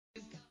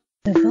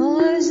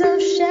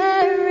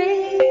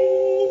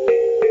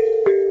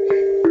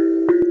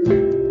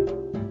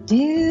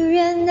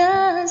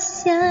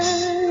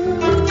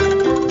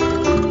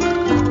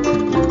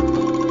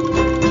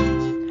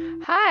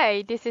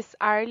Hi, this is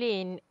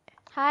Arlene,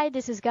 Hi,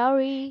 this is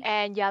Gowri.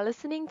 and you're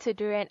listening to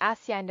Durian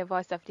ASEAN, the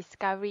voice of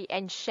discovery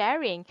and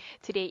sharing.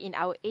 Today in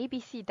our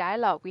ABC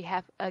dialogue, we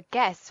have a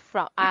guest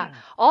from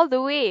all the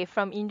way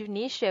from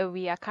Indonesia.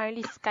 We are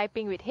currently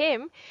Skyping with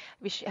him,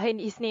 which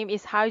his name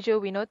is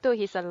Harjo Winoto.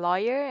 He's a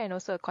lawyer and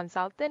also a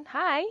consultant.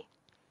 Hi.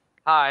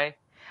 Hi.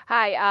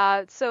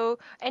 Hi. So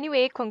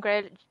anyway,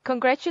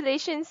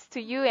 congratulations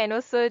to you and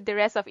also the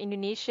rest of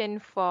Indonesian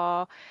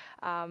for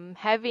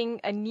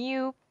having a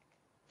new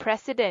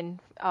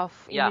president of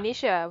Yeah.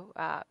 Indonesia,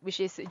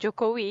 which is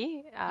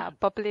Jokowi,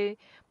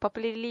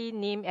 popularly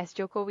named as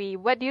Jokowi.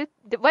 What do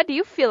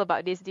you feel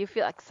about this? Do you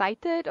feel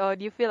excited, or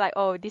do you feel like,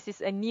 oh, this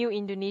is a new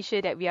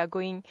Indonesia that we are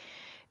going,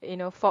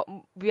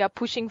 we are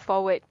pushing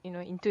forward,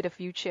 into the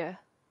future?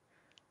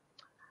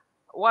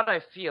 What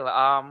I feel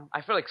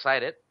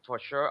excited for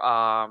sure.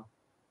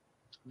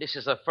 This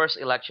is the first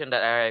election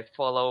that I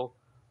follow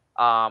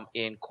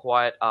in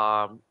quite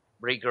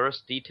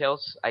rigorous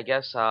details, I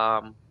guess,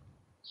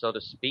 so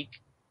to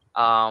speak.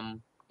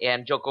 Um,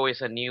 and Joko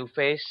is a new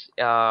face,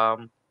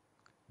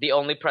 the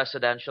only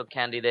presidential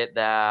candidate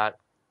that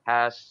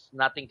has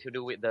nothing to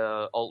do with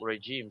the old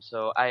regime.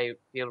 So I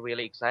feel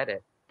really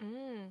excited.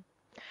 Mm.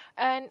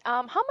 And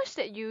how much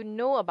that you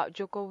know about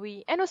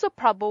Jokowi and also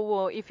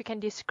Prabowo, if you can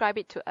describe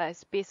it to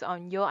us based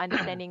on your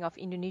understanding of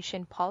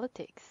Indonesian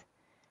politics?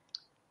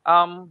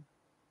 Um,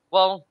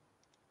 well,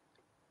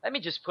 let me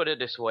just put it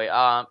this way.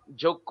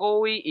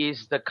 Jokowi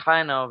is the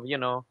kind of,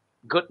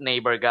 good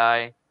neighbor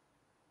guy,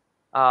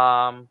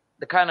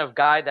 the kind of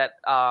guy that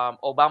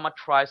Obama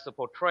tries to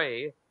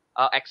portray,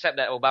 except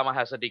that Obama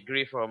has a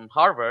degree from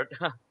Harvard.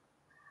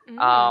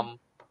 Mm.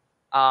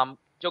 um,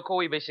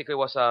 Jokowi basically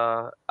was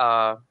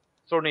a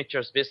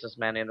furniture's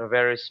businessman in a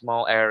very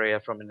small area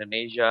from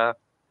Indonesia.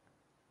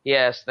 He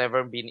has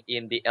never been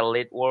in the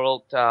elite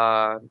world,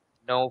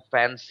 no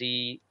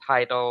fancy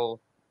title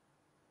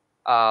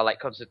like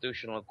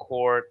constitutional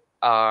court,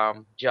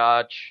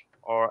 judge,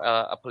 or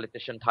a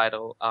politician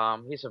title.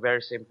 He's a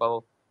very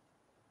simple,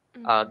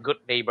 Mm. good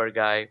neighbor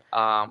guy,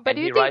 But and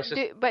do you he think rises.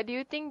 do, but do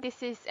you think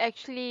this is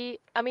actually,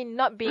 I mean,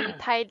 not being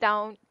tied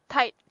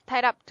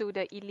up to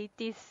the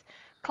elitist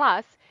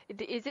class,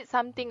 is it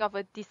something of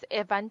a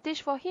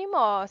disadvantage for him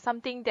or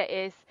something that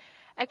is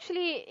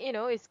actually,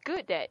 is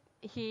good that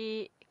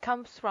he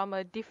comes from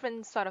a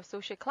different sort of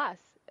social class?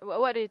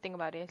 What do you think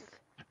about this?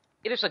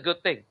 It is a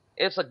good thing.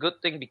 It's a good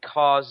thing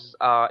because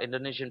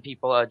Indonesian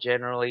people are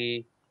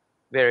generally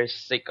very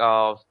sick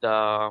of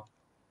the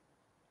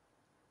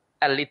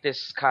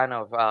elitist kind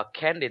of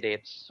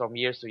candidates from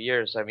years to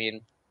years. I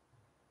mean,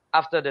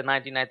 after the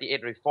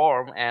 1998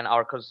 reform and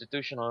our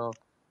constitutional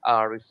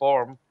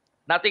reform,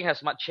 nothing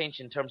has much changed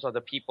in terms of the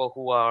people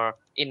who are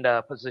in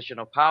the position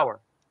of power,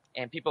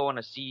 and people want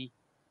to see,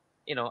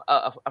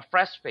 a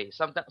fresh face,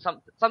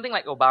 something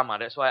like Obama.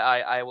 That's why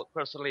I would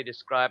personally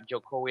describe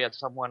Jokowi as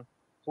someone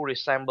who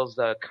resembles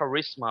the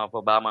charisma of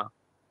Obama,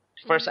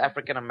 first Mm-hmm.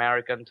 African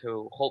American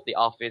to hold the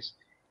office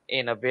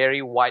in a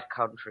very white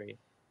country.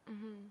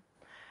 Mm-hmm.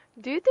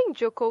 Do you think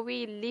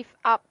Jokowi lived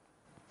up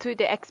to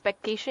the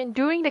expectation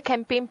during the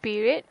campaign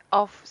period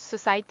of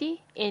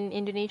society in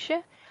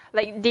Indonesia?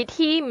 Like, did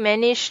he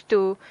manage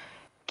to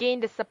gain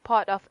the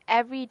support of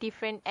every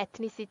different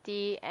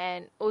ethnicity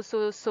and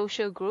also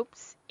social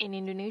groups in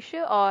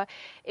Indonesia, or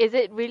is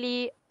it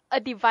really a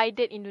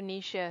divided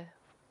Indonesia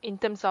in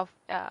terms of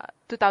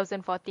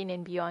 2014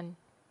 and beyond?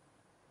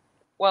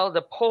 Well,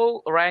 the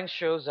poll rank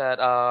shows that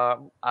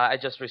I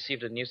just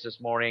received the news this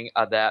morning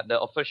that the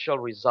official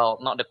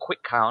result, not the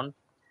quick count,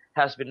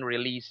 has been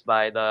released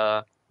by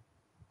the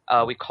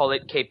we call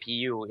it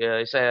KPU.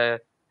 It's a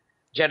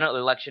General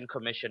Election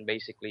Commission,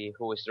 basically,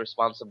 who is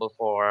responsible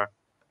for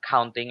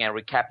counting and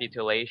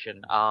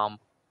recapitulation.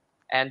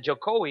 And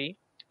Jokowi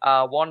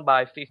won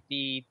by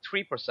 53%,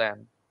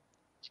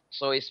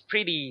 so it's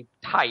pretty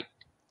tight,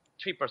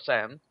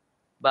 3%.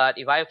 But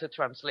if I have to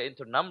translate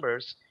into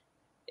numbers,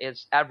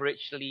 it's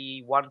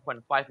averagely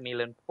 1.5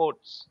 million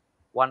votes,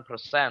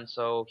 1%.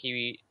 So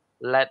he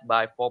led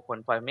by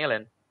 4.5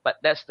 million, but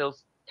that's still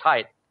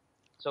tight.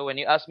 So when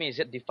you ask me, is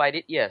it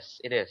divided?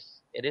 Yes, it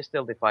is. It is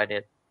still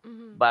divided.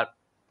 Mm-hmm. But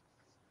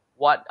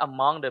what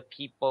among the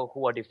people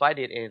who are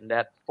divided in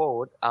that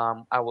vote,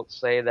 I would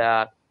say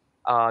that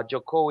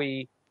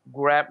Jokowi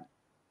grabbed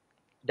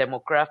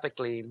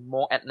demographically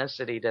more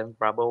ethnicity than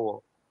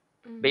Prabowo,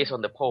 based Mm-hmm.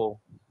 on the poll.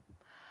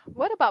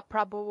 What about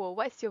Prabowo?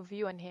 What's your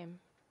view on him?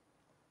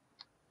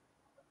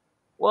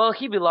 Well,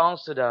 he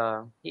belongs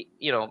to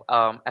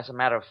as a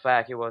matter of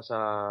fact, he was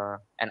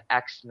an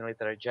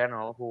ex-military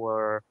general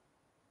who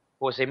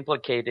was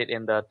implicated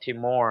in the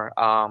Timor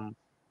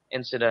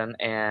incident,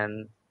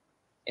 and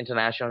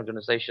international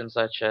organizations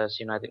such as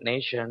United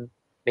Nations,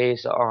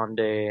 based on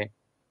the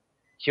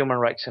human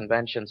rights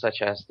convention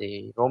such as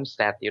the Rome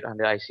Statute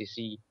under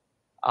ICC,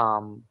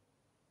 um,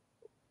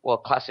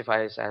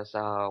 classifies as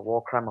a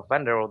war crime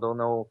offender, although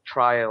no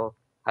trial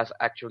has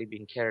actually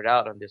been carried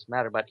out on this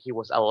matter, but he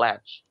was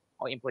alleged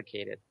or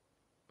implicated.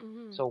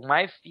 Mm-hmm. So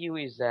my view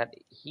is that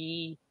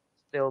he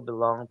still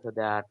belonged to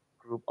that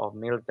group of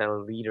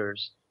military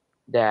leaders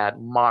that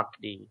marked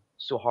the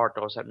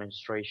Suharto's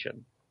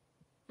administration.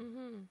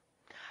 Mm-hmm.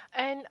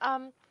 And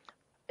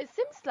it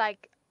seems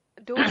like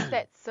those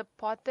that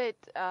supported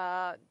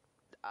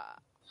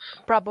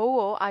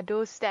Prabowo are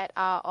those that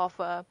are of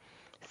a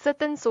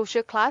certain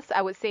social class,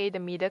 I would say the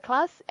middle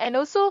class, and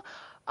also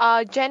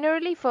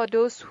generally for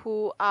those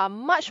who are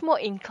much more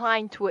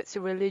inclined towards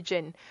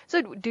religion.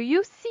 So do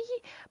you see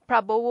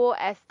Prabowo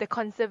as the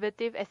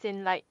conservative, as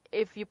in like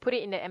if you put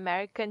it in the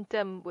American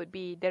term, would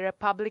be the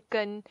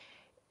Republican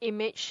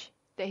image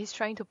that he's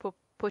trying to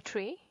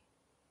portray?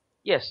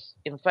 Yes,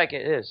 in fact,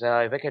 it is.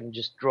 If I can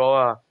just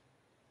draw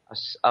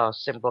a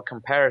simple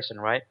comparison,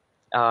 right?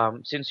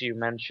 Since you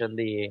mentioned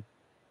the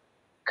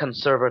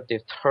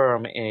conservative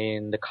term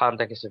in the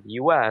context of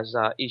U.S.,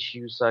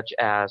 issues such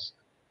as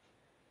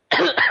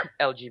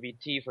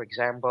LGBT, for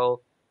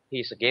example,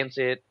 he's against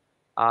it.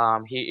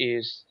 He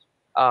is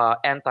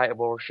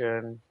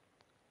anti-abortion.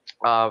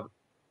 Uh,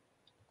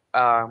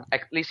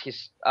 at least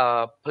his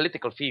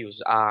political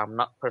views,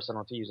 not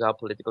personal views,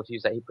 political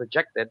views that he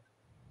projected,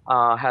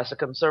 has a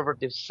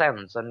conservative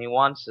sense and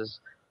nuances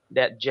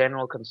that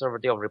general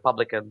conservative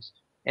Republicans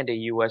in the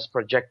U.S.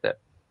 projected.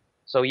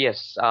 So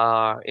yes,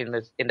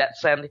 in that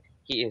sense,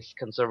 he is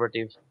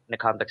conservative in the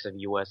context of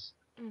U.S.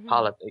 Mm-hmm.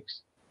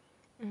 politics.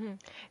 Mm-hmm.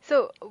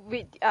 So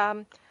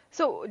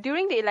so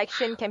during the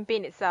election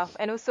campaign itself,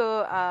 and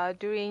also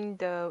during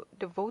the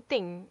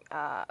voting,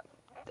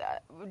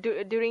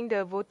 during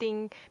the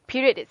voting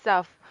period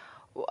itself,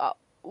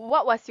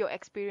 what was your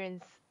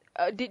experience?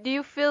 Do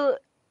you feel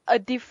a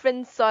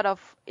different sort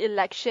of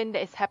election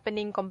that is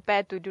happening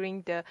compared to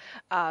during the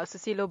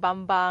Susilo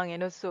Bambang,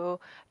 and also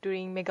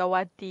during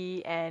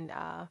Megawati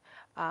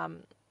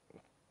um,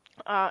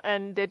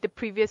 and the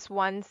previous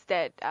ones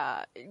that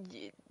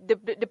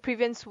the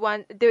previous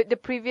one the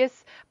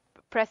previous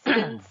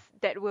presidents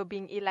that were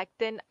being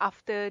elected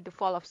after the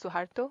fall of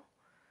Suharto?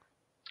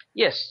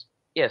 Yes,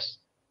 yes.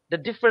 The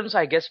difference,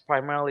 I guess,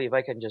 primarily, if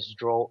I can just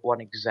draw one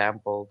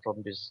example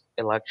from this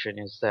election,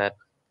 is that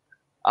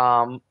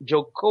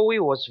Jokowi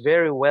was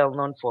very well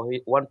known for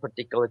one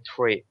particular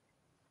trait.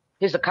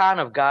 He's the kind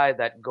of guy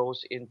that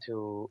goes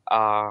into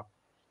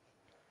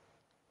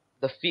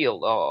the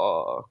field,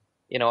 or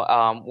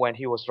when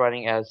he was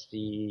running as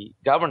the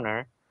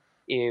governor,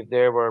 if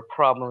there were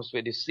problems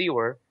with the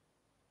sewer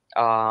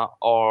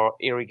or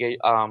irrigate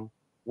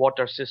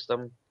water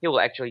system, he will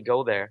actually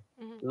go there,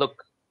 Mm-hmm.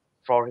 look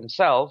for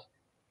himself,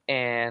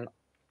 and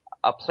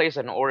place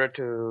an order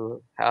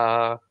to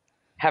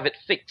have it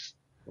fixed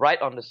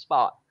right on the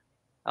spot.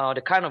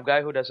 The kind of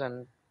guy who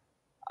doesn't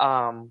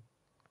um,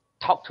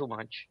 talk too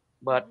much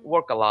but Mm-hmm.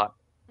 work a lot.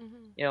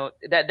 Mm-hmm.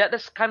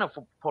 That's kind of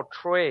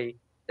portray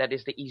that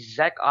is the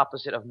exact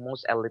opposite of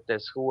most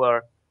elitists who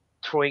are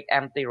throwing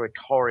empty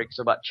rhetorics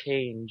about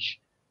change,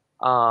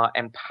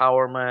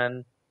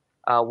 empowerment,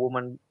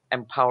 woman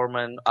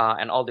empowerment,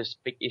 and all these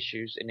big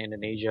issues in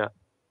Indonesia.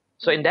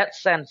 So in Mm-hmm. that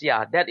sense,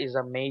 yeah, that is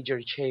a major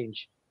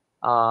change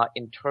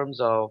in terms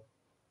of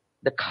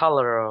the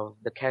color of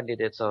the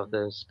candidates of Mm-hmm.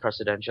 this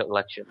presidential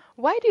election.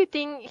 Why do you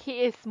think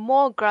he is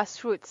more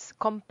grassroots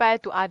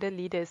compared to other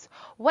leaders?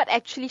 What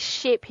actually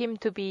shaped him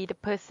to be the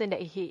person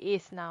that he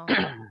is now?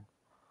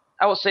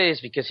 I would say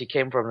it's because he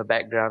came from the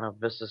background of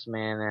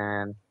businessman,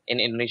 and in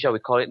Indonesia we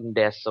call it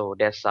deso,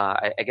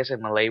 desa. I guess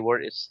in Malay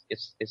word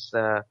it's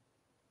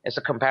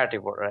a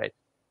comparative word, right?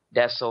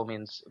 Deso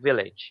means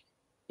village.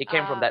 He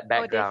came from that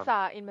Oh, background.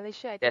 desa. In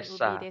Malaysia, I think it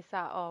would be Desa,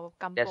 desa or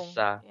kampung.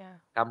 desa, Yeah.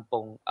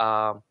 kampung.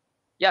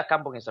 Yeah,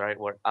 kampung is the right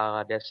word.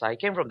 Desa. He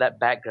came from that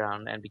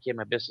background and became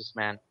a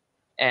businessman,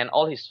 and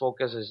all his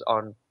focus is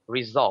on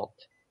result.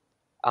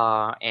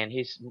 And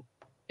his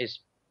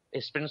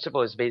his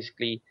principle is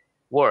basically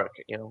work.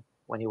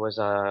 When he was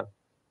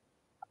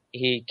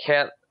he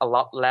cared a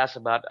lot less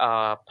about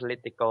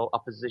political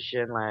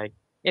opposition, like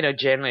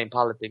generally in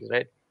politics,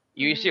 right?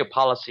 You see a Mm-hmm.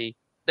 policy,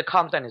 the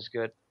content is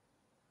good,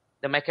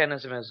 the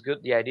mechanism is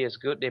good, the idea is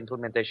good, the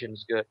implementation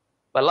is good,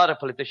 but a lot of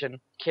politicians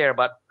care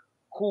about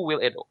who will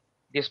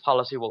this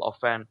policy will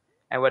offend,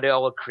 and whether it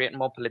will create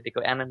more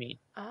political enemy.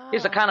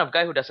 He's the Ah. kind of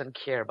guy who doesn't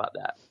care about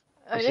that.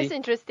 You That's see?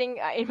 interesting.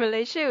 In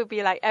Malaysia, it would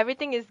be like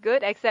everything is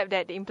good except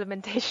that the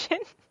implementation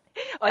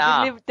or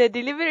Ah, the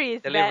delivery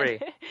is bad.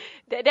 delivery.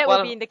 That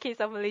would be Well, in the case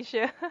of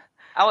Malaysia.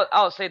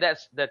 I would say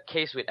that's the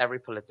case with every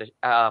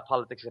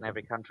politics in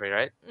every country,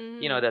 right?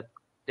 You know Mm-hmm. that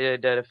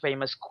the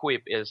famous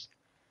quip is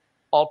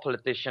all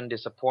politicians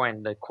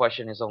disappoint. The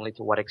question is only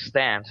to what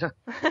extent,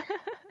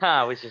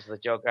 which is the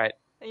joke, right?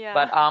 Yeah.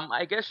 But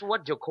I guess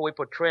what Jokowi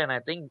portray, and I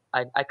think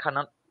I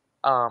cannot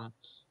um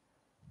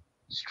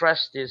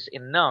stress this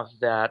enough,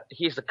 that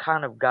he's the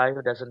kind of guy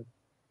who doesn't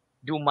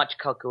do much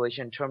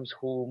calculation in terms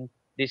whom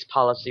this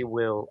policy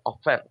will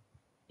offend.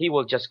 He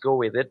will just go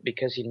with it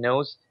because he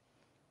knows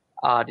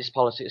this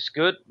policy is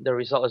good, the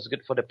result is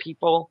good for the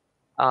people,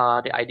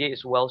 the idea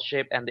is well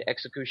shaped, and the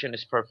execution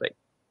is perfect.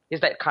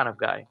 He's that kind of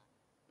guy.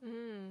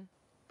 Mm.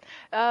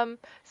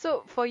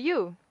 So for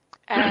you,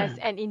 as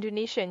an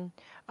Indonesian,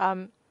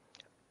 um,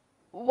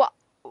 what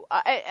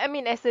I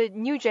mean, as a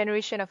new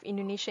generation of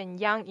Indonesian,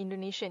 young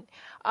Indonesian,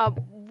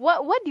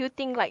 what do you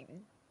think like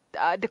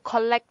the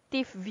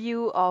collective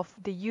view of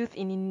the youth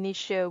in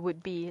Indonesia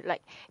would be?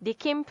 Like they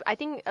came, I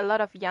think a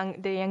lot of the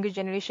younger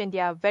generation, they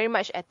are very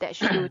much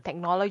attached to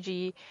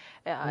technology.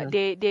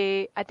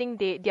 Mhm. I think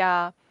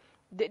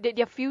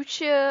their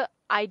future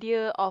uh,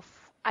 idea of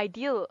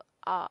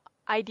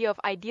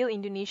ideal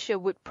Indonesia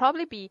would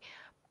probably be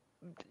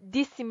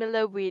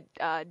dissimilar with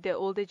the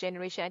older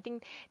generation. I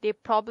think they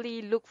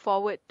probably look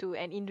forward to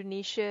an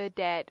Indonesia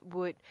that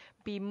would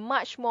be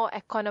much more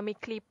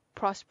economically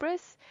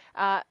prosperous.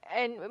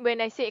 And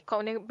when I say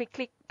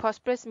economically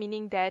prosperous,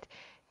 meaning that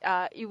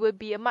it will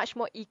be a much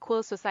more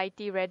equal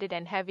society rather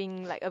than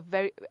having like a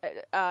very,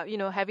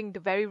 having the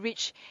very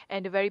rich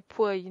and the very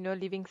poor,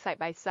 living side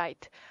by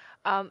side.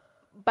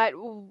 But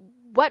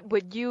what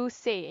would you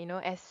say,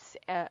 as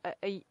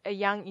a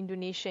young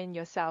Indonesian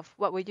yourself,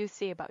 what would you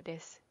say about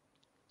this?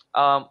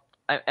 Um,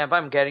 if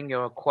I'm getting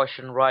your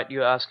question right,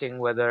 you're asking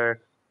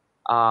whether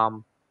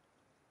um,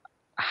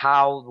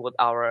 how would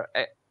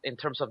in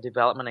terms of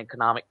development and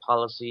economic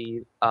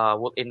policy,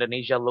 would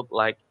Indonesia look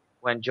like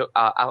when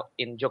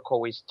in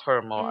Jokowi's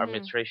term or Mm-hmm.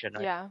 administration,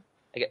 right? Yeah.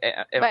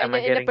 But Am I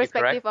in the getting you correct?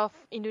 perspective of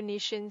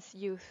Indonesians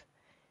youth.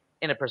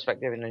 In the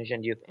perspective of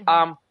Indonesian youth,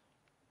 Mm-hmm.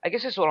 I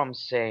guess that's what I'm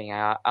saying.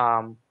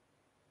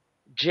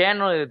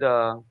 Generally,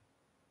 the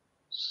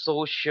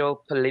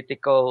social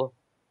political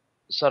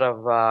sort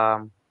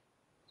of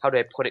how do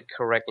I put it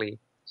correctly?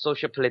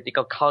 Social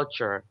political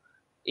culture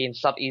in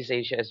Southeast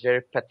Asia is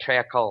very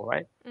patriarchal,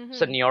 right? Mm-hmm.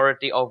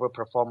 Seniority over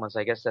performance.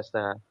 I guess that's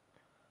the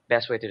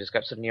best way to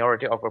describe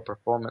seniority over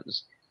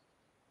performance.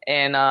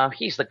 And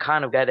he's the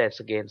kind of guy that's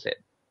against it.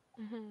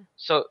 Mm-hmm.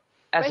 So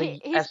But as a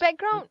his as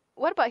background,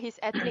 what about his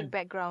ethnic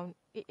background?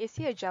 Is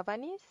he a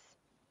Javanese?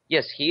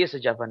 yes, he is a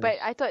But Japanese.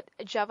 I thought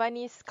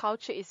Javanese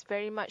culture is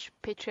very much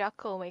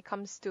patriarchal when it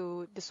comes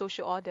to the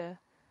social order.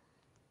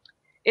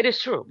 It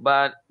is true,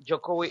 but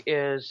Jokowi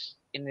is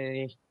in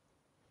a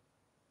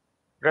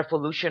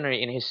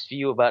revolutionary in his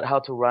view about how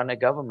to run a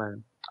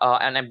government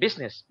and a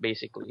business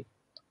basically.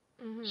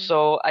 Mm-hmm.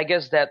 So I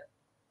guess that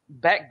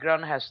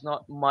background has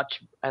not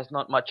much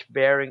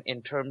bearing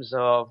in terms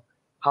of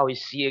how he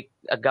see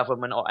a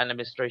government or an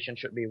administration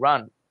should be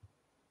run.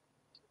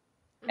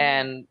 Mm-hmm.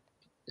 And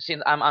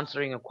since I'm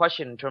answering a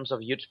question in terms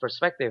of youth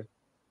perspective,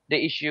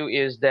 the issue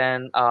is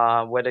then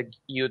whether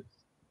youth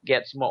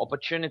gets more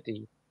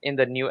opportunity in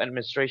the new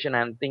administration.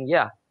 And I think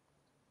yeah,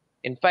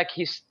 in fact,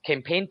 his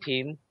campaign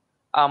team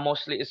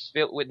mostly is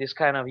filled with this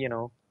kind of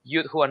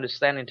youth who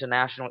understand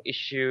international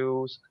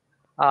issues,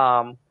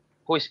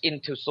 who is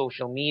into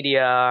social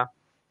media,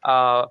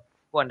 uh,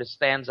 who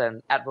understands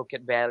and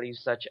advocate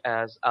values such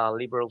as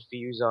liberal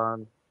views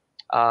on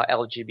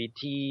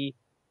LGBT,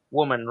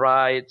 women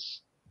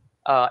rights,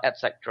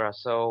 etc.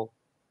 So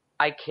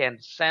I can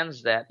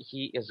sense that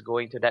he is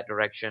going to that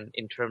direction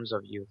in terms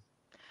of youth.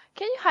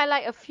 Can you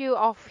highlight a few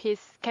of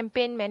his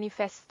campaign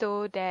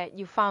manifesto that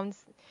you found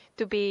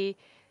to be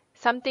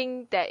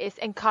something that is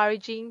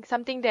encouraging,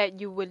 something that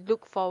you would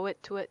look forward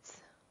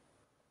towards?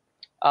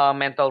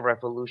 Mental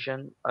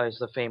Revolution is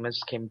the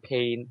famous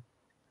campaign.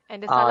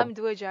 And the Uh, Salam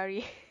Dua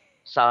Jari.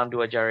 Salam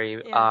Dua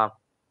Jari. Yeah.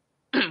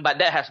 But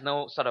that has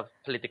no sort of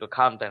political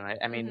content, right?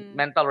 I mean, Mm-hmm.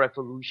 mental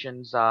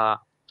revolutions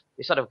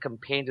is sort of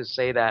campaign to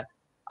say that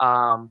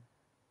um,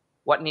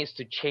 what needs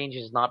to change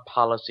is not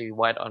policy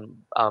white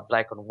on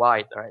black on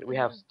white, right? We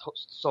have Mm-hmm.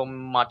 so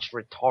much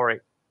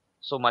rhetoric,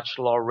 so much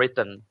law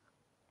written,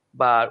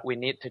 but we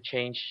need to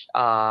change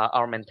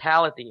our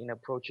mentality in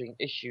approaching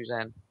issues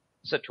and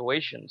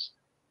situations.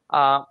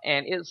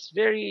 And it's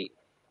very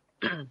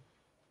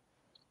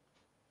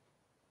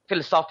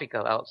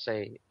philosophical, I would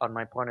say, on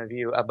my point of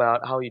view,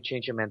 about how you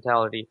change your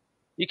mentality.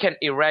 You can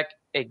erect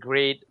a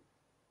great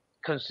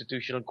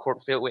constitutional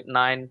court filled with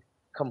 9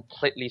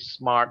 completely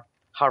smart,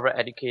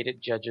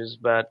 Harvard-educated judges,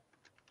 but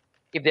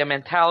if their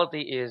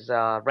mentality is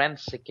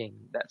rent-seeking,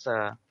 that's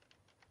a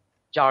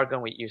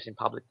jargon we use in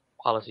public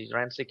policies,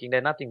 rent-seeking,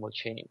 then nothing will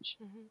change.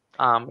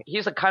 Mm-hmm.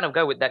 He's the kind of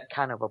guy with that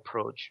kind of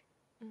approach.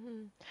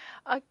 Mm-hmm.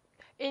 Uh,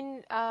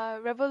 in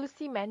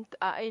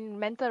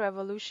mental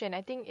revolution,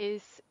 I think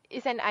is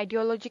an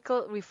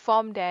ideological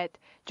reform that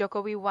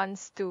Jokowi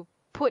wants to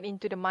put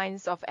into the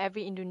minds of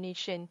every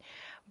Indonesian.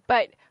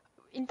 But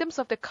in terms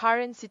of the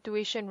current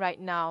situation right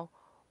now,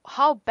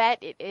 how bad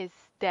it is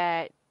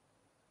that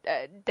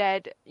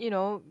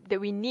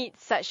we need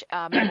such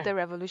a mental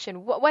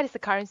revolution. What is the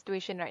current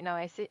situation right now?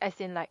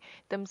 As in like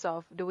terms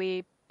of the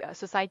way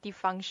society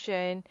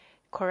function,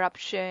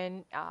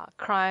 corruption,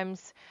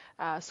 crimes,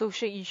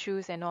 social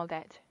issues, and all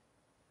that.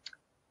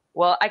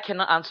 Well, I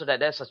cannot answer that.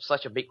 That's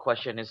such a big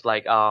question. It's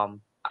like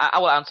I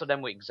will answer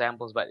them with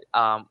examples, but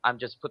I'm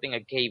just putting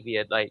a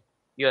caveat. Like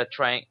you're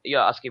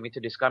asking me to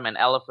describe an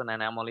elephant,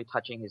 and I'm only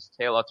touching his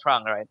tail or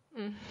trunk, right?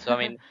 Mm. So I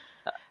mean,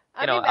 uh,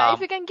 I mean,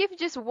 if you can give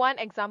just one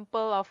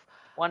example of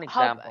one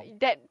how example.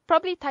 that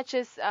probably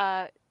touches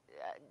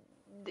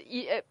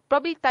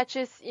probably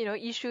touches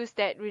issues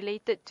that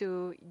related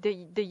to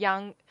the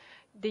young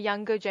the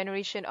younger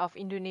generation of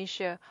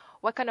Indonesia,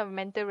 what kind of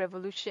mental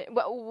revolution,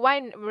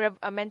 why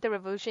a mental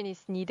revolution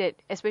is needed,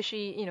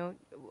 especially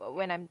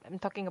when I'm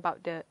talking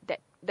about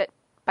that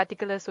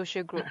particular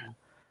social group.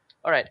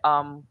 All right.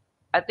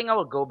 I think I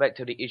will go back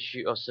to the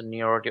issue of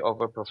seniority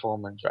over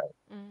performance, right?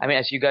 I mean,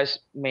 as you guys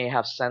may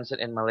have sensed it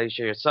in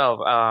Malaysia yourself,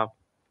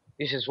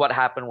 this is what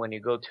happened when you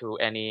go to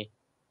any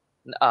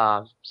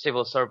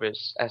civil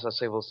service as a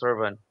civil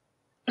servant.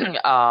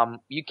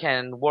 You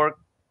can work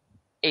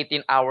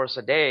 18 hours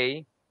a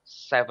day,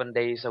 7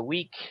 days a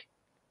week.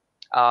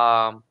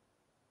 Um,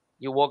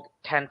 you work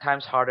 10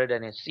 times harder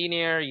than your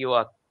senior. You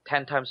are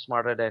 10 times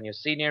smarter than your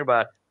senior,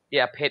 but they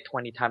are paid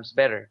 20 times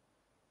better.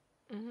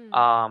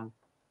 Um,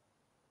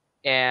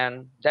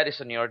 and that is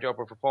seniority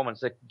over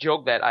performance. The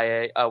joke that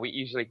we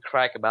usually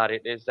crack about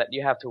it is that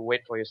you have to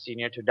wait for your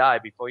senior to die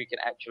before you can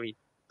actually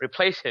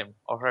replace him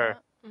or her.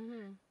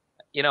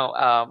 You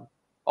know,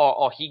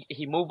 or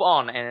he moved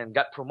on and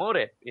got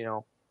promoted.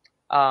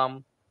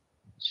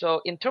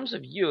 So in terms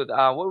of youth,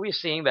 what we're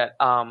seeing that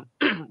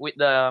with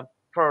the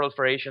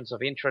proliferations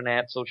of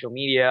internet, social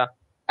media,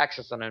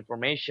 access on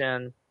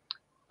information,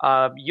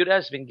 youth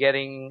has been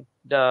getting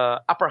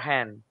the upper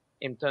hand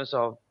in terms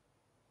of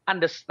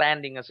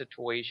understanding a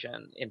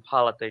situation in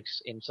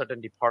politics in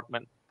certain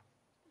department.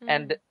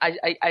 And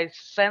I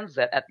sense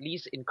that at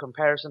least in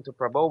comparison to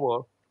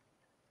Prabowo,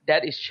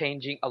 that is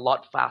changing a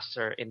lot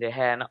faster in the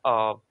hand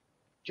of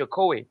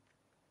Jokowi.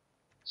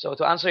 So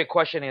to answer your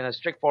question in a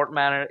straightforward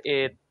manner,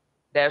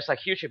 there's a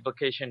huge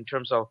implication in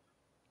terms of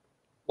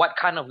what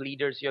kind of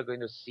leaders you're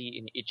going to see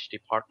in each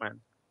department.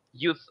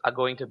 Youth are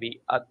going to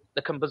be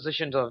the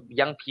compositions of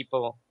young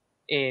people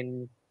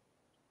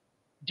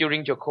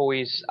during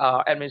Jokowi's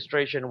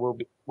administration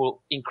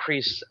will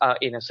increase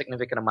in a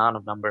significant amount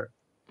of number.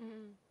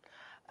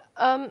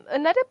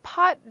 Another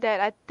part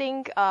that I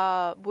think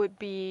would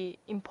be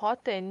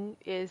important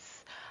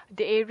is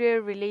the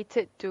area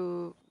related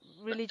to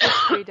religious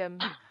freedom.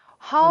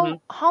 How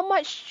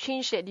much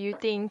change that do you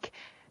think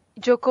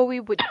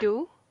Jokowi would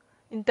do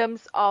in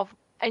terms of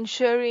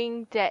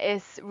ensuring there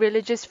is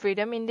religious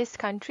freedom in this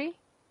country?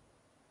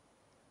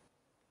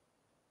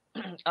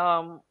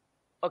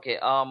 Okay.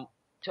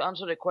 To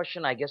answer the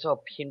question, I guess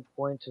I'll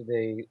pinpoint to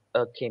the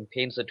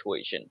campaign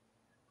situation.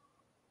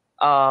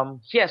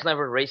 He has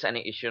never raised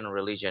any issue on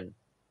religion.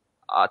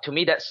 To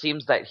me, that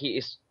seems that he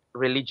is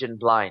religion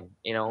blind.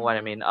 You know what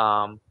I mean?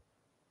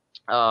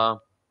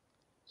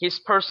 His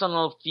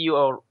personal view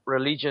of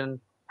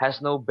religion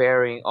has no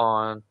bearing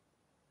on,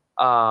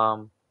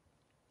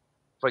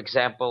 for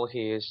example,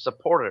 his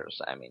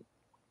supporters. I mean,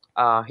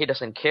 he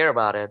doesn't care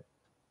about it.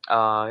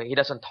 He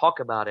doesn't talk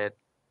about it.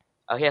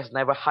 He has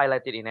never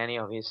highlighted in any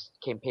of his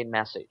campaign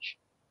message.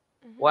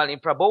 While in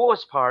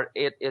Prabowo's part,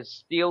 it is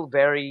still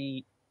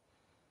very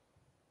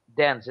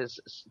dense.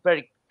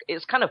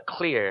 It's kind of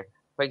clear.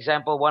 For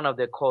example, one of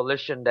the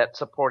coalition that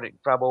supported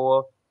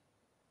Prabowo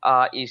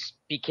is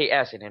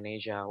PKS in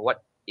Indonesia.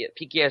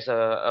 PKS is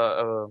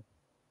a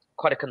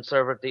quite a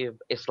conservative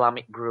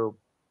Islamic group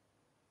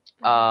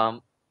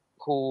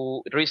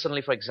who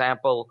recently, for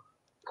example,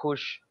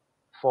 pushed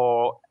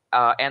for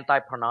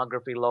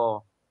anti-pornography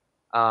law.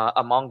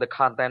 Among the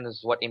content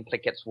is what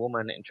implicates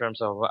women in terms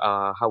of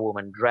how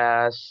women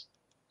dress,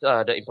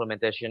 the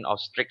implementation of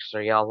strict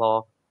Sharia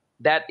law.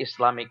 That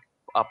Islamic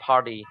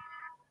party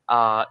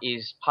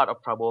is part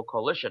of Prabowo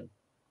coalition.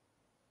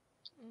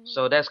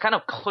 So that's kind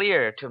of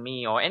clear to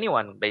me or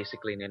anyone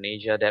basically in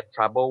Indonesia that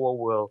Prabowo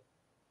will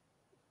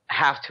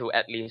have to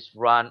at least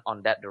run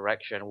on that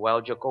direction.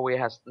 While Jokowi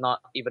has not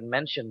even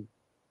mentioned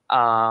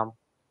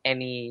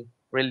any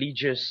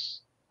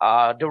religious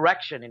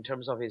direction in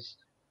terms of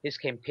his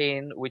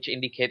campaign, which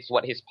indicates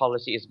what his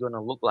policy is going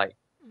to look like.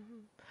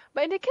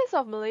 But in the case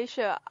of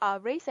Malaysia,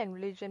 race and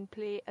religion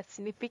play a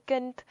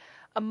significant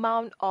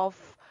amount of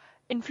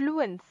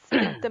influence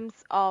in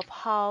terms of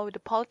how the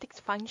politics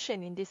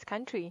function in this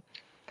country.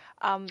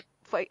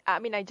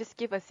 I just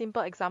give a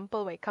simple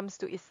example when it comes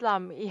to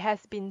Islam. It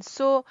has been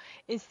so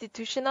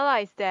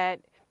institutionalized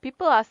that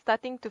people are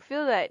starting to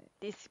feel that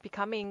it's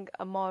becoming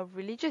a more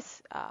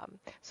religious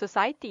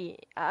society.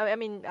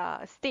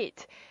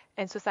 State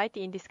and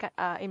society in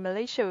in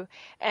Malaysia.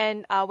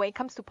 And when it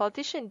comes to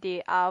politicians,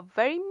 they are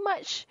very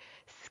much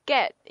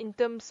scared in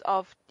terms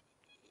of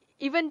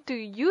even to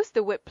use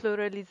the word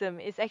pluralism.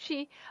 Is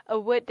actually a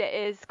word that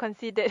is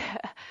considered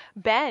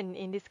banned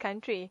in this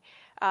country.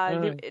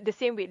 The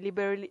same with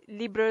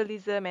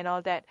liberalism and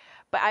all that.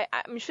 But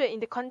I'm sure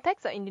in the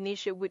context of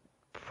Indonesia would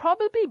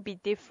probably be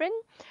different.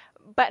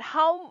 But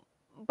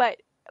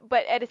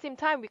at the same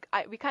time,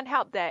 we can't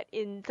help that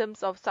in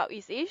terms of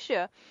Southeast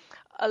Asia,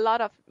 a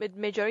lot of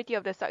majority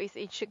of the Southeast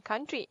Asian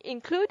country,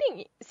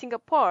 including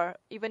Singapore,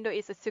 even though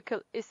it's a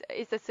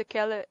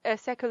secular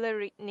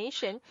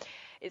nation,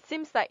 it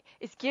seems like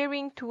it's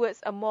gearing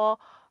towards a more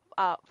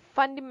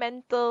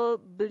fundamental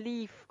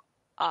belief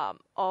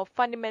or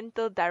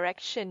fundamental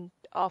direction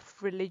of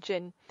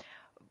religion.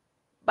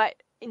 But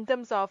in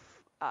terms of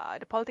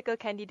the political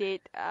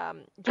candidate,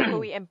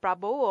 Jokowi and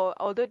Prabowo,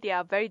 although they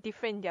are very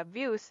different in their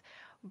views,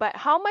 but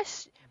how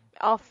much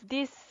of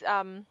this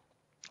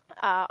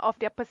of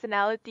their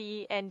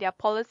personality and their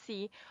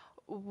policy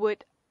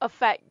would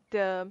affect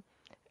the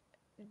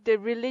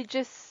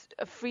religious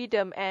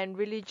freedom and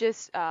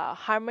religious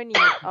harmony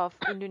of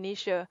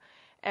Indonesia.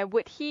 And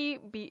would he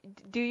be?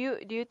 Do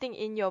you think,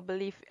 in your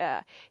belief,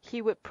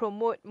 he would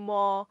promote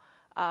more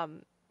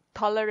um,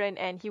 tolerant,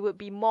 and he would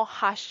be more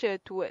harsher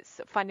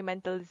towards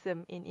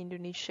fundamentalism in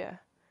Indonesia?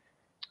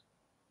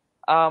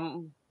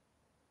 Um,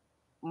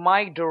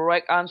 my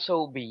direct answer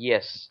will be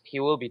yes.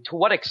 He will be. To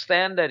what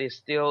extent, that is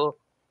still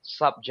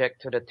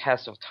subject to the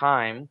test of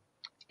time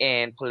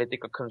and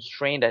political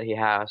constraint that he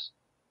has.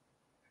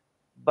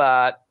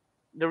 But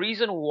the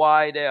reason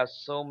why there are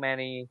so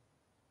many,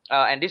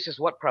 and this is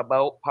what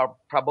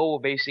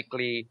Prabowo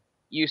basically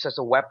used as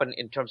a weapon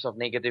in terms of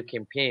negative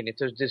campaign, is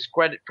to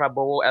discredit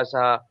Prabowo as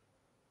a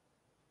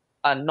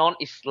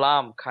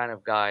non-Islam kind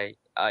of guy.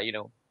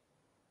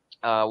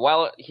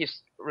 While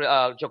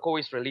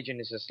Jokowi's religion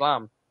is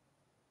Islam.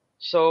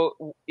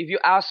 So if you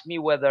ask me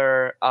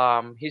whether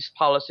his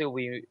policy will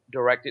be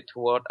directed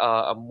toward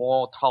a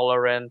more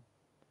tolerant,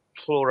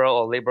 plural,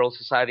 or liberal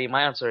society,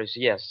 my answer is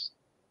yes.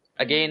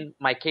 Again,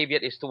 my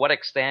caveat is to what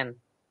extent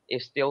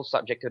is still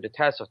subject to the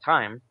test of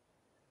time.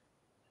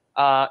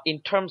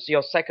 In terms of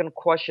your second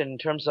question, in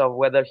terms of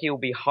whether he will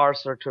be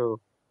harsher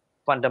to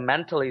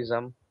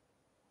fundamentalism,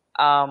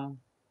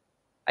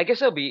 I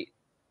guess it'll be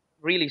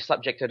really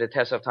subject to the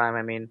test of time.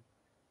 I mean,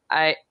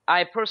 I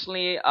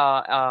personally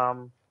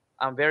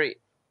I'm very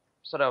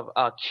sort of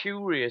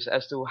curious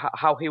as to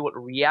how he would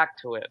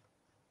react to it.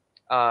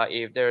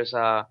 If there's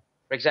for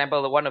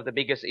example, one of the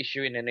biggest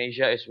issue in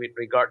Indonesia is with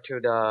regard to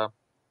the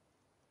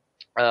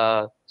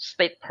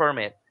state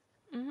permit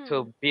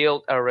to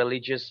build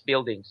religious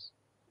buildings,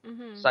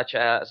 such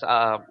as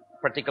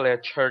particular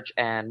church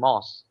and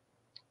mosque.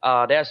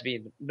 There's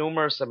been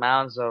numerous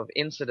amounts of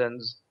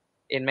incidents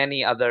in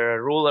many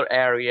other rural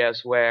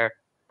areas where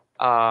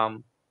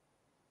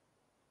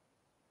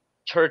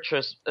church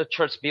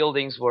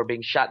buildings were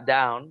being shut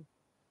down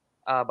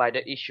by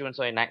the issuance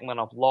or enactment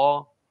of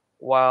law,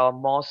 while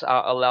mosques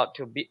are allowed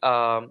to be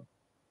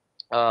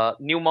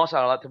new mosques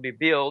are allowed to be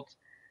built.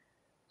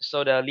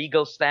 So the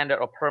legal standard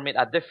or permit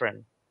are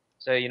different.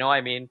 So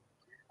I mean,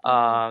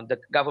 the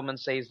government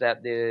says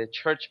that the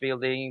church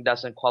building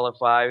doesn't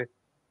qualify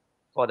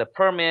for the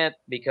permit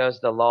because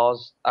the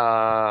laws,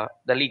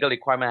 the legal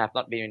requirement have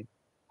not been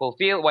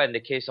fulfilled. While in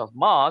the case of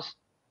mosques,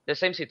 the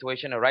same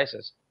situation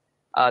arises.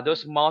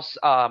 Those mosque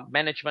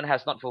management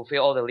has not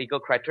fulfilled all the legal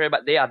criteria,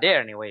 but they are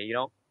there anyway.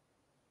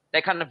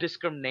 That kind of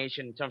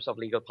discrimination in terms of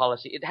legal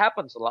policy, it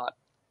happens a lot.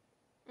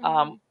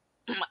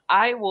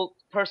 I will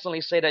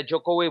personally say that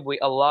Jokowi will be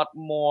a lot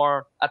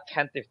more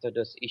attentive to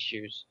those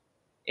issues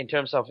in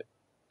terms of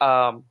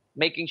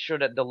making sure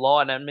that the law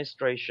and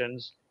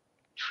administrations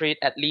treat,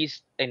 at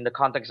least in the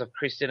context of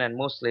Christian and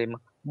Muslim,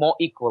 more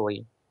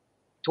equally.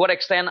 To what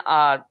extent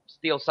are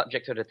still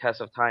subject to the test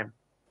of time.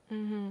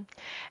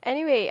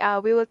 Anyway,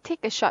 we will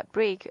take a short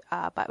break,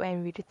 but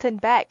when we return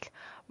back,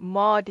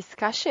 more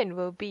discussion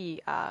will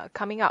be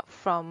coming up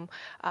from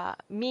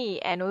me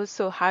and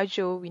also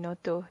Harjo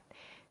Winoto.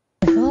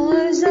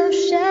 Voice of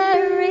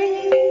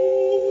sharing.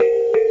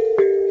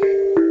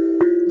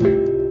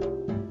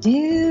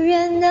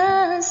 Durian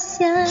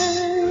ASEAN.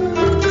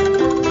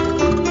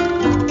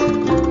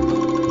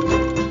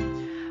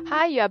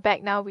 Hi, you are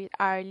back now with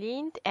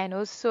Arlene and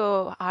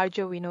also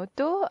Harjo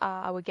Winoto,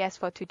 our guest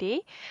for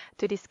today,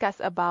 to discuss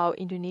about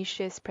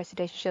Indonesia's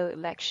presidential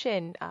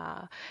election,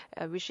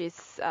 which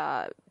is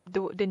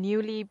the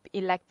newly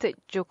elected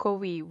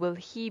Jokowi. Will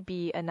he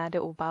be another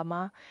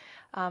Obama?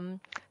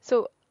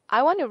 So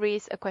I want to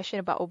raise a question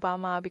about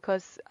Obama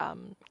because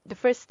the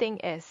first thing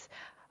is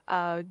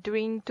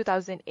during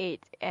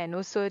 2008 and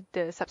also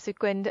the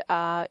subsequent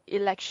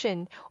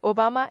election,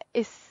 Obama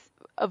is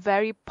a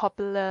very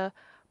popular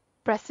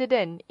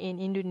president in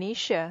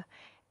Indonesia,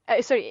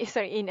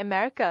 in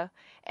America,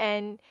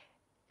 and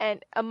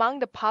among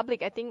the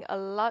public, I think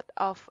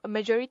a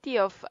majority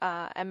of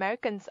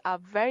Americans are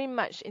very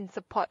much in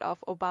support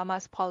of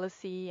Obama's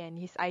policy and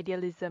his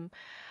idealism.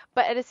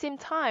 But at the same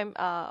time,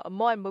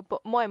 more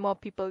and more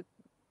people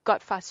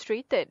got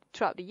frustrated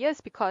throughout the years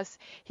because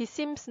he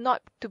seems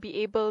not to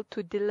be able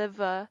to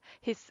deliver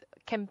his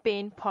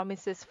campaign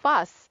promises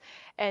fast,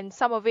 and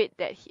some of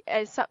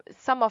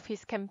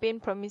his campaign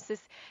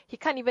promises he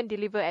can't even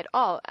deliver at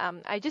all.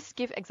 I just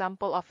give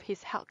example of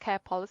his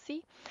healthcare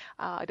policy,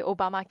 the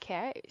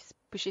Obamacare,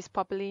 which is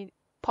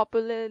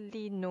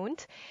popularly known.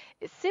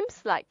 It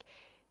seems like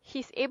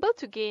he's able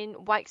to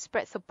gain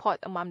widespread support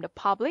among the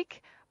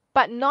public,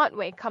 but not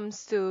when it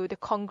comes to the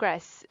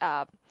Congress,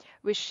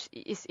 which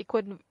is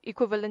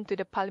equivalent to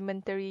the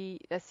parliamentary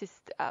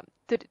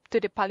to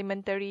the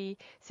parliamentary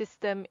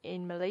system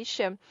in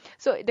Malaysia.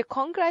 So the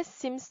Congress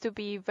seems to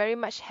be very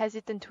much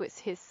hesitant towards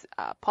his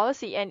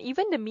policy, and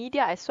even the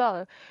media as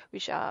well,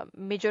 which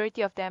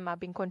majority of them are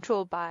being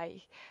controlled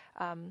by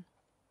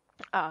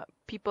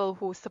people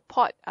who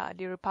support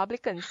the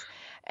Republicans.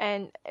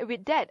 And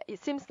with that,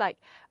 it seems like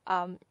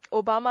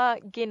Obama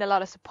gained a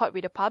lot of support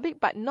with the public,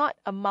 but not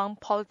among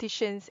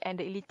politicians and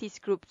the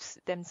elitist groups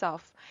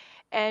themselves.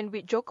 And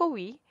with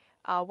Jokowi,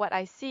 what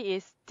I see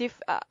is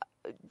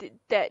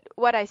that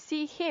what I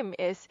see him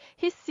is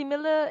he's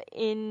similar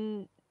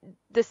in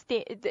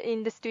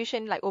in the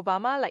situation like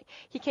Obama, like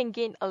he can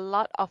gain a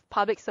lot of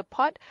public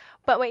support,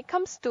 but when it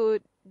comes to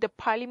the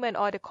parliament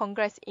or the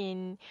Congress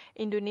in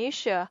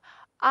Indonesia,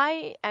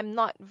 I am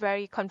not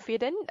very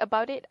confident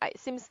about it. It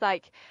seems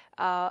like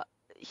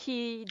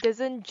he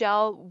doesn't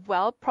gel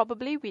well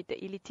probably with the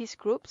elitist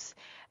groups.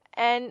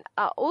 And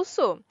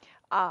also,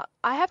 I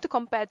have to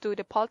compare to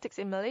the politics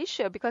in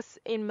Malaysia, because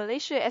in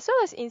Malaysia as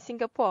well as in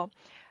Singapore,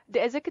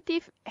 the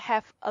executive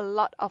have a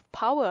lot of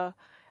power.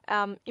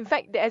 In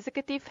fact, the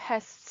executive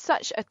has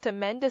such a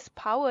tremendous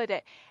power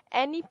that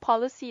any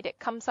policy that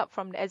comes up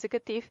from the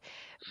executive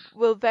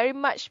will very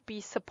much be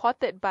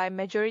supported by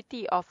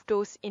majority of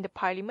those in the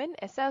parliament,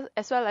 as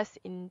well as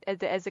in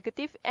the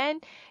executive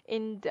and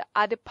in the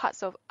other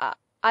parts of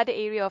other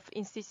area of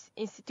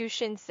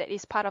institutions that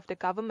is part of the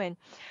government.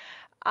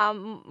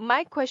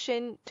 My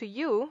question to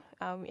you,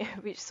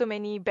 with so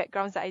many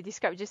backgrounds that I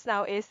described just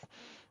now, is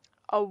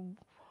uh,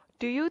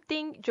 do you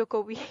think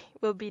Jokowi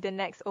will be the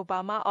next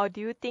Obama, or do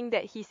you think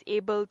that he's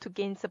able to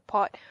gain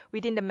support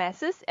within the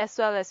masses as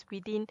well as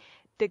within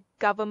the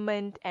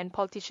government and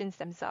politicians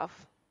themselves?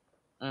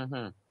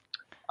 Mm-hmm.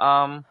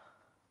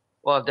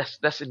 Well,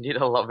 that's indeed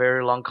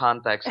very long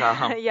context.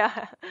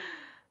 Yeah.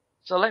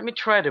 So let me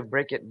try to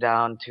break it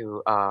down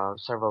to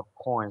several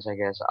points, I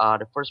guess.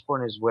 The first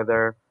point is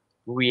whether,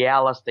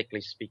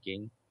 realistically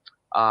speaking,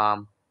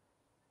 um,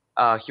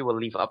 he will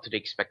live up to the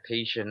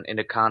expectation in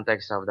the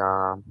context of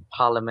the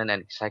parliament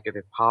and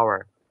executive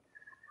power.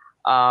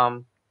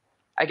 Um,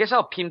 I guess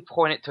I'll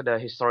pinpoint it to the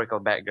historical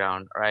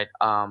background, right?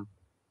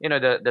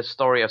 The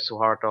story of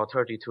Suharto,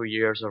 32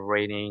 years of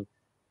reigning,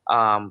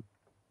 um,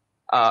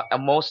 a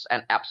most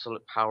and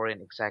absolute power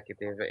in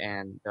executive,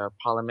 and the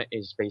parliament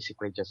is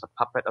basically just a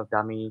puppet of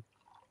dummy.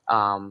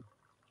 Um,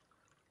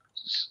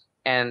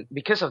 and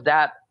because of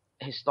that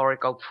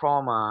historical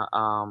trauma,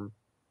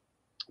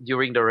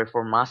 during the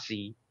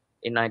Reformasi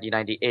in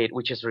 1998,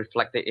 which is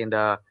reflected in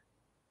the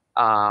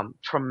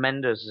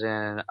tremendous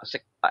and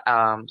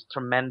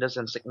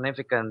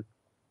significant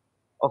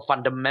or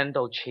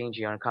fundamental change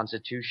in our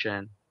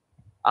constitution.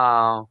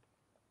 Uh,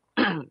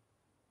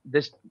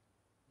 this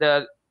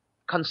the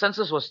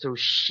consensus was to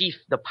shift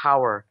the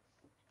power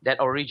that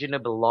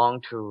originally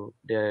belonged to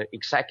the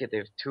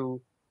executive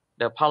to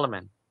the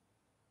parliament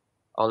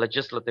or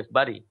legislative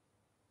body.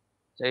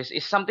 So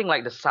it's something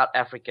like the South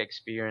Africa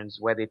experience,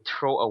 where they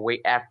throw away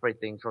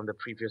everything from the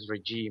previous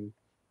regime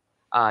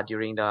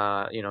during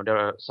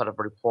the sort of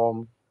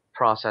reform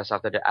process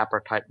after the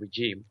apartheid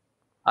regime,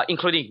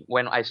 including,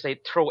 when I say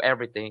throw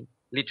everything,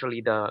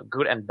 literally the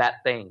good and bad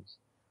things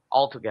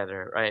all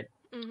together, right?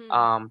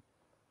 Mm-hmm.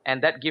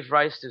 And that gives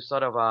rise to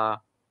sort of a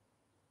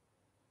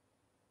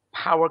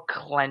power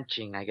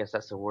clenching, I guess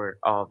that's the word,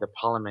 of the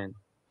parliament.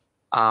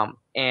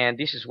 And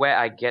this is where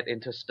I get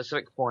into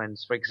specific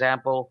points. For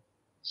example,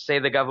 say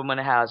the government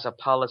has a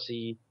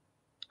policy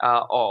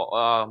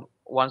or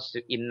wants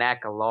to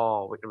enact a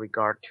law with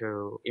regard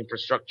to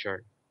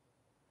infrastructure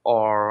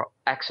or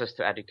access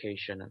to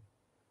education.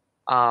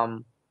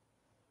 Um,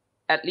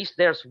 at least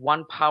there's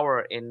one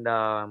power in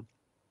the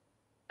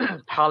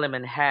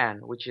parliament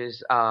hand, which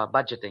is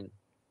budgeting.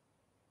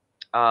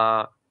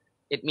 Uh,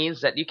 it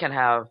means that you can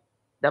have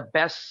the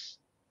best,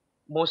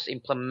 most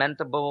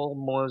implementable,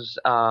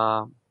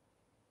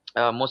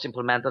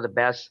 the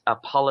best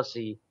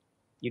policy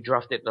you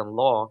drafted the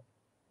law,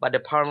 but the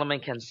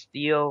parliament can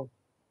still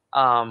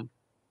um,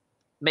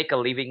 make a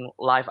living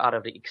life out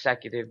of the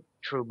executive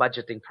through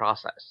budgeting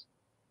process.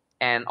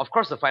 And of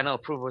course, the final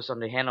approval is on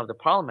the hand of the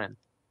parliament.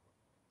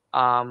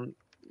 And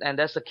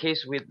that's the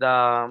case with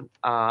the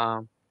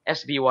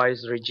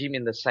SBY's regime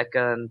in the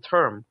second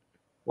term,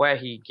 where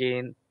he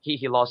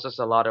loses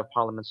a lot of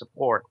parliament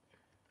support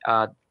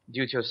uh,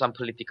 due to some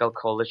political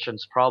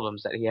coalitions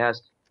problems that he has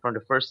from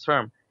the first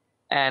term,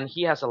 and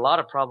he has a lot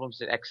of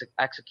problems in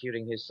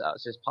executing his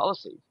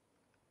policies.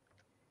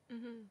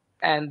 Mm-hmm.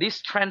 And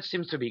this trend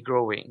seems to be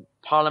growing.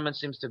 Parliament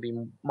seems to be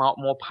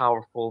more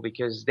powerful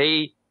because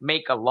they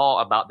make a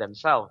law about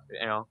themselves.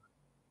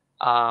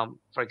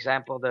 For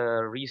example,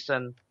 the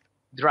recent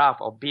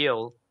draft or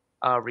bill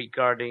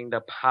regarding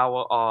the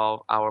power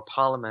of our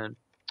parliament,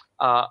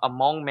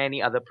 among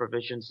many other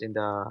provisions in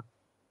the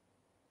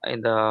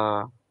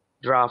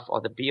draft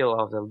or the bill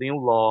of the new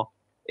law,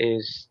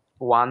 is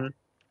one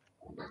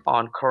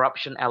on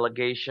corruption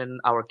allegation.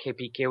 Our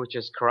KPK, which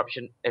is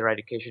Corruption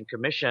Eradication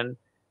Commission,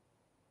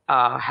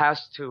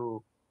 has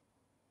to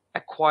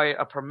acquire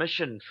a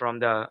permission from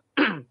the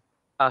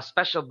a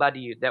special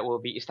body that will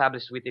be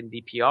established within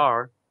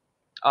DPR,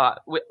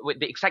 with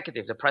the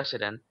executive, the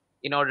president,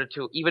 in order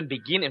to even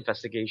begin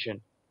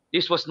investigation.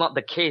 This was not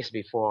the case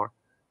before.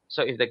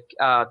 So if the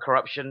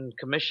Corruption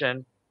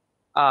Commission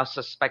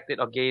suspected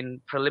or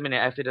gained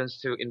preliminary evidence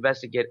to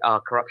investigate a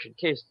corruption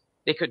case,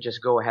 they could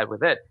just go ahead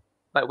with it.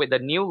 But with the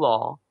new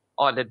law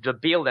or the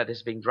bill that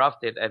is being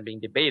drafted and being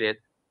debated,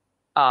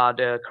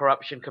 the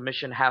Corruption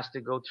Commission has to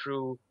go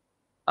through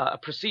a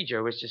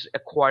procedure, which is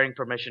acquiring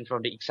permission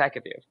from the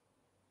executive.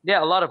 There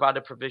are a lot of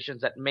other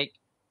provisions that make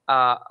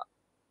uh,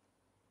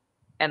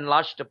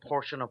 enlarge the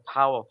portion of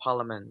power of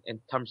parliament in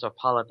terms of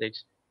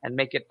politics and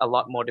make it a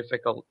lot more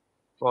difficult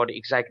for the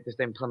executive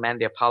to implement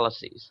their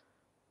policies.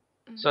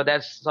 So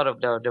that's sort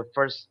of the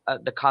first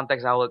the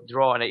context I will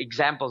draw and the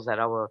examples that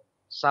I will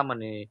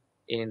summon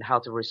in how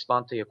to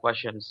respond to your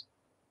questions.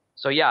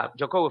 So yeah,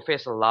 Jokowi will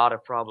face a lot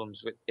of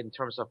problems in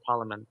terms of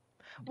parliament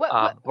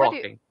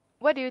blocking.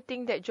 What do you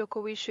think that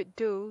Jokowi should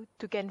do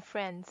to gain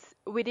friends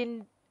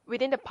within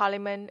the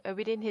parliament,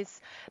 within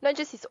his not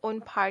just his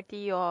own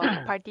party or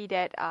a party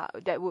that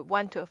would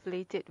want to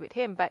affiliate it with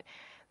him, but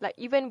like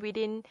even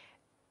within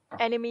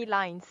enemy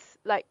lines?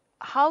 Like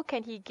how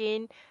can he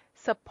gain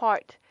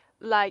support?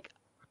 Like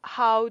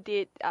how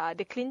did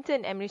the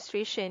Clinton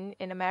administration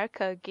in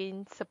America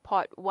gain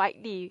support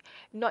widely,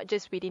 not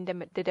just within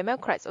the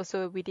Democrats,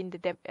 also within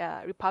the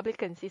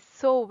Republicans? It's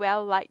so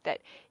well liked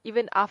that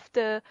even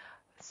after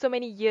so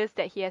many years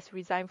that he has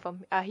resigned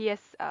from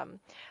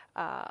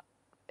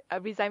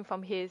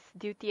his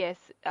duty as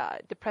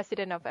the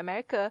president of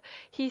America,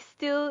 he's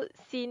still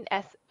seen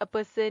as a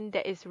person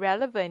that is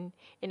relevant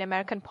in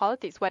American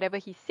politics. Whatever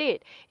he said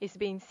is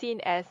being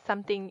seen as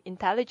something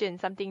intelligent,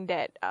 something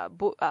that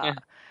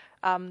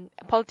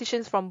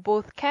politicians from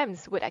both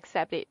camps would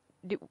accept it.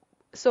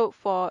 So,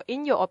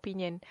 in your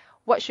opinion,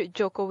 what should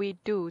Jokowi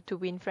do to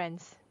win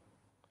friends?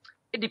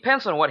 It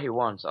depends on what he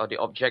wants or the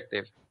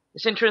objective.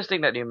 It's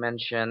interesting that you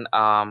mentioned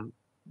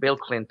Bill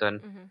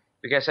Clinton.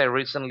 Because I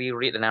recently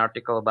read an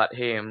article about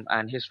him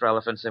and his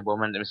relevance in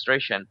Obama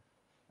administration.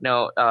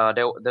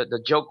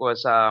 The joke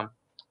was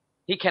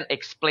he can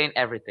explain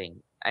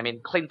everything. I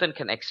mean, Clinton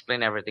can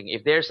explain everything.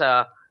 If there's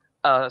a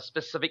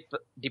specific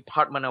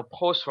departmental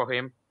post for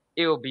him,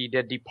 it will be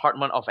the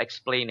Department of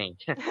Explaining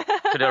to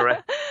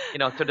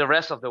the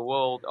rest of the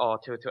world or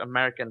to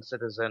American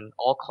citizen,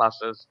 all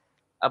classes,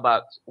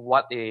 about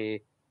what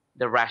the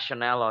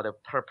rationale or the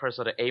purpose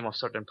or the aim of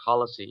certain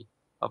policy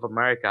of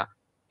America.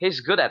 He's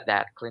good at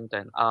that,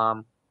 Clinton.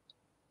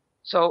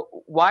 So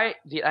why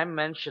did I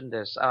mention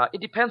this?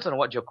 It depends on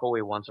what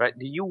Jokowi wants, right?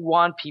 Do you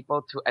want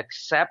people to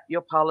accept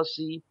your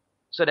policy?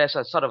 So there's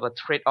a sort of a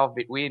trade-off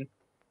between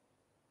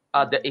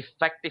the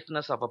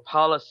effectiveness of a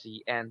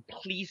policy and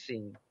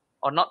pleasing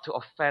or not to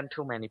offend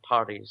too many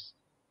parties,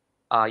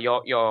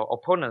 your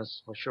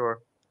opponents for sure.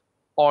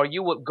 Or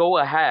you would go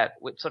ahead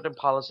with certain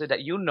policy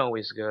that you know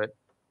is good,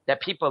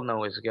 that people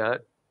know is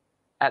good,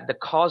 at the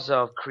cost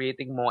of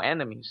creating more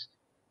enemies.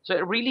 So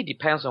it really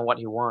depends on what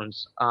he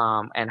wants,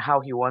 and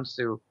how he wants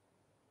to,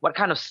 what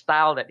kind of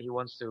style that he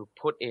wants to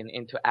put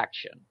into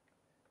action.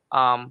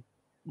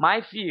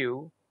 My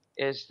view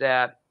is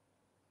that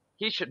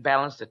he should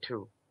balance the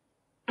two.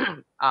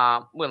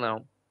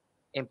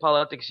 In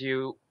politics,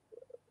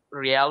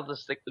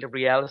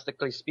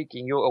 realistically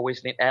speaking, you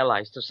always need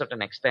allies to a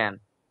certain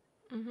extent.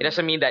 It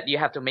doesn't mean that you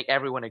have to make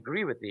everyone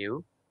agree with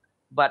you,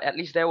 but at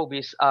least there will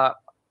be a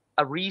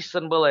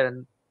reasonable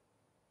and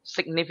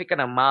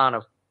significant amount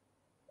of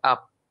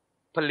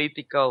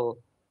political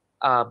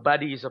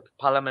bodies of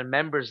parliament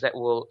members that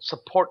will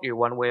support you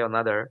one way or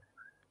another.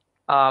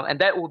 And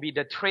that will be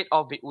the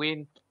trade-off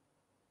between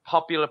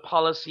popular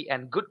policy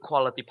and good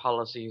quality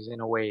policies in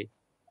a way,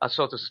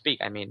 so to speak.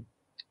 I mean,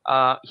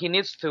 he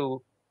needs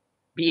to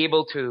be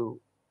able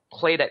to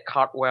play that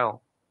card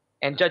well.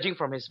 And judging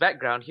from his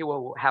background, he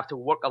will have to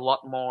work a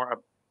lot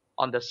more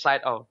on the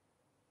side of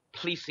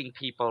pleasing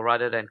people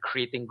rather than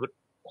creating good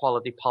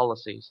quality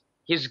policies.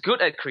 He's good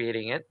at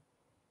creating it.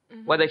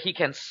 Whether he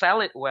can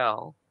sell it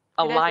well,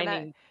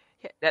 aligning,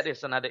 that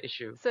is another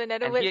issue. So in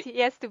other words, he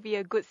has to be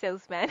a good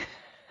salesman,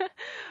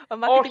 a or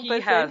marketing he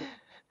person. has,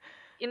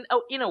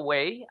 in a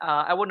way,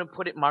 I wouldn't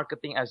put it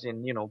marketing as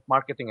in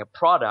marketing a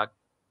product,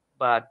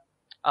 but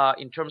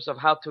in terms of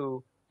how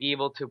to be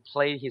able to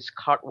play his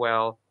card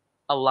well,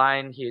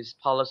 align his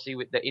policy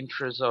with the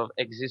interests of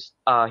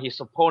his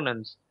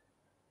opponents.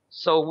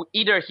 So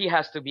either he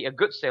has to be a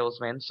good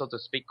salesman, so to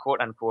speak, quote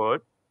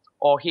unquote,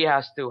 or he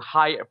has to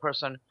hire a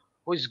person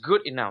who is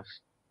good enough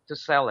to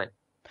sell it.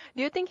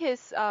 Do you think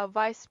his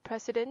vice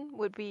president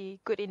would be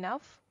good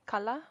enough,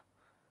 Kala?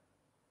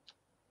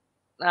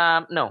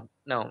 No.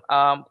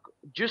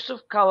 Yusuf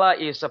Kala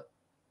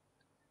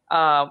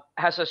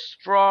has a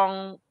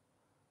strong.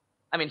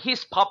 I mean,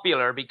 he's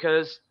popular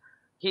because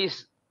he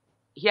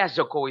has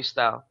Jokowi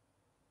style.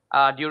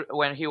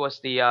 When he was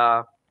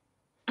the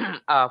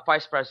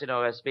vice president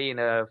of SB in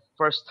the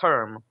first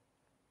term,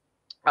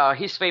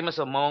 he's famous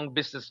among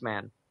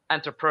businessmen,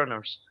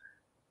 entrepreneurs,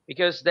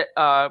 because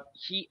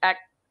he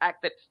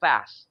acted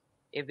fast.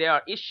 If there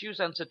are issues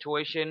and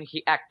situation,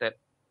 he acted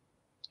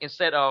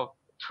instead of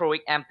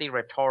throwing empty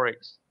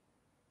rhetorics.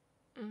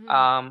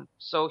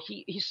 So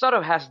he sort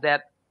of has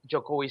that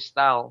Jokowi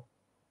style.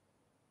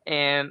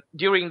 And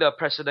during the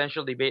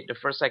presidential debate, the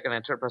first, second,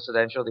 and third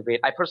presidential debate,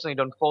 I personally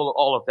don't follow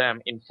all of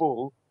them in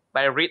full,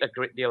 but I read a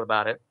great deal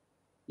about it.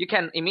 You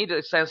can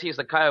immediately sense he's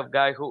the kind of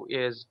guy who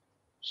is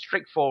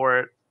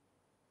straightforward,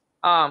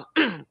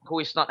 who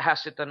is not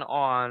hesitant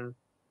on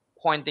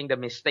pointing the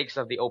mistakes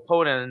of the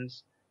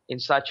opponents in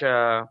such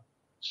a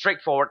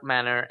straightforward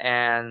manner.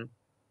 And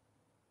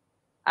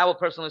I will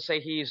personally say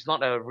he is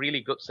not a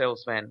really good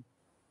salesman.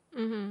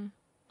 Mm-hmm.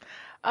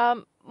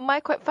 My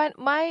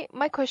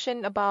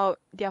question about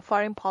their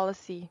foreign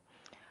policy,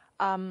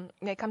 when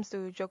it comes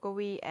to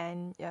Jokowi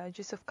and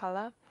Yusuf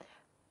Kala,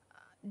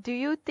 do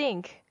you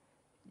think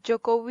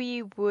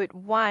Jokowi would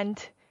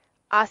want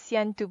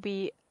ASEAN to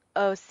be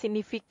a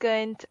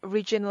significant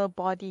regional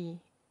body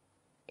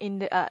in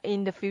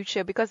the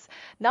future? Because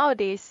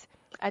nowadays,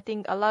 I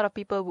think a lot of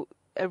people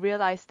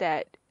realize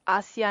that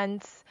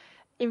ASEAN's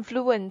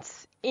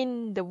influence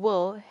in the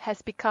world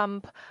has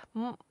become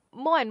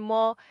more and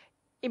more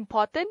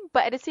important,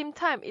 but at the same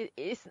time, it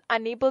is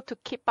unable to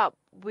keep up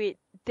with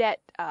that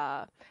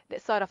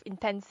sort of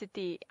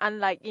intensity,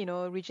 unlike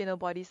regional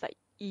bodies like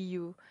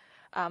EU.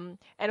 And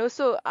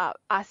also,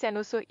 ASEAN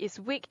also is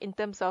weak in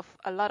terms of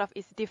a lot of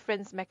its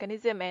difference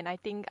mechanism, and I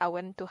think I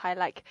want to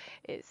highlight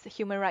its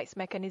human rights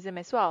mechanism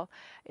as well.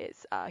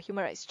 Its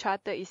human rights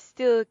charter is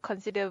still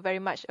considered very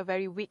much a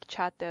very weak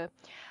charter,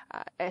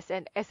 as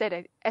an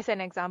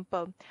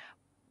example.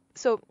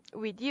 So,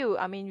 with you,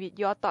 I mean, with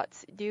your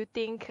thoughts, do you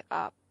think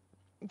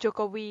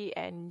Jokowi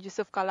and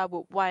Yusuf Kala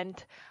would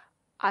want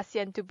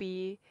ASEAN to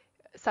be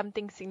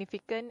something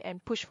significant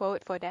and push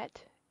forward for that?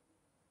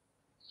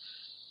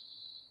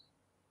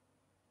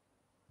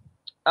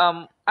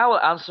 I will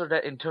answer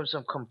that in terms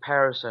of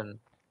comparison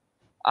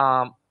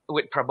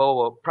with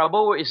Prabowo.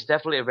 Prabowo is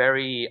definitely a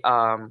very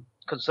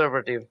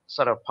conservative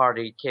sort of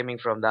party, coming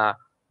from the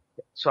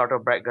sort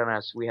of background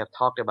as we have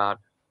talked about.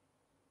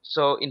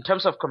 So in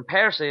terms of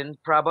comparison,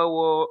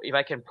 Prabowo, if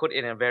I can put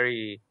it in a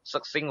very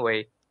succinct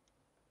way,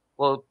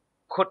 will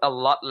put a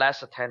lot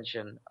less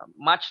attention,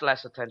 much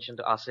less attention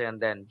to ASEAN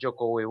than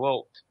Jokowi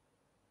will.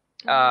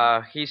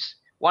 His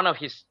one of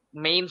his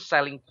main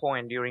selling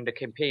point during the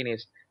campaign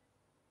is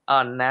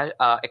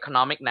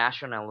economic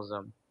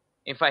nationalism.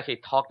 In fact, he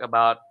talked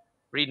about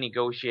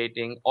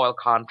renegotiating oil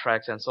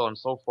contracts and so on and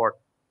so forth.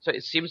 So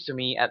it seems to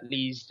me, at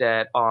least,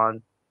 that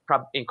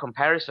in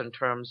comparison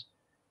terms,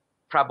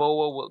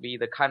 Prabowo will be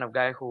the kind of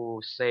guy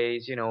who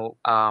says,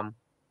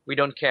 we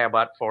don't care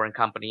about foreign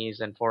companies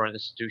and foreign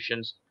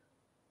institutions.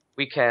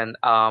 We can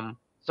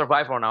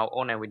survive on our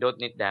own and we don't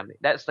need them.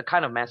 That's the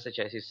kind of message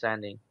that he's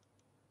sending.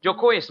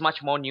 Jokowi is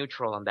much more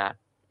neutral on that.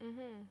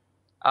 Mm-hmm.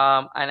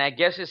 And I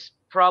guess it's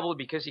probably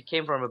because he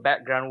came from a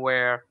background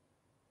where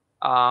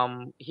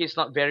he's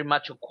not very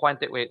much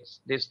acquainted with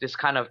this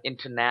kind of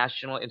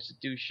international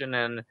institution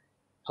and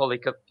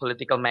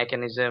political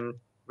mechanism,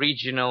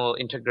 regional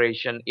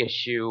integration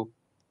issue.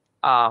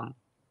 But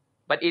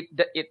if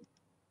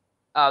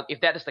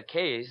that is the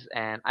case,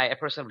 and I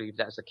personally believe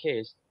that's the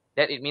case,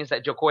 that it means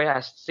that Jokowi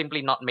has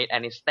simply not made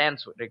any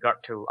stance with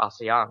regard to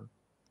ASEAN.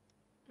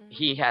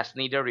 He has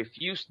neither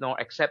refused nor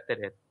accepted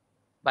it.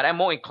 But I'm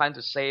more inclined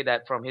to say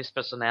that from his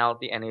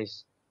personality and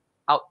his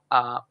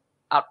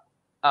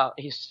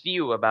his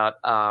view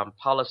about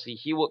policy,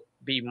 he would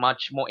be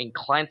much more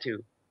inclined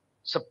to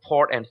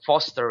support and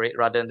foster it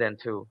rather than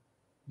to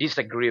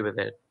disagree with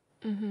it.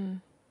 Mm-hmm.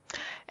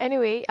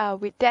 Anyway,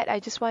 with that, I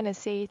just want to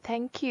say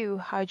thank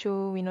you,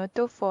 Harjo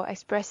Winoto, for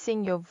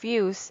expressing your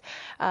views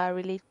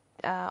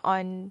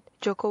on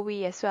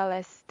Jokowi as well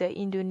as the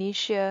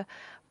Indonesia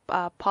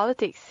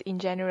politics in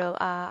general.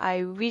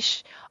 I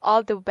wish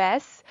all the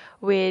best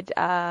with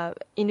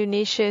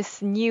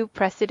Indonesia's new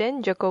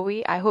president,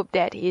 Jokowi. I hope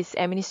that his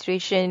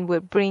administration will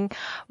bring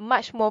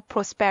much more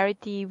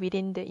prosperity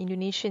within the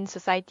Indonesian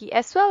society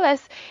as well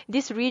as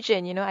this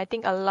region. I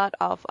think a lot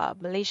of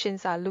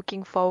Malaysians are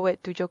looking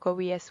forward to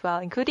Jokowi as well,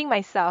 including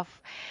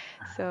myself.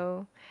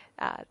 So,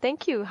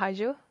 thank you,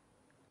 Harjo.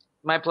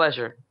 My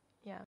pleasure.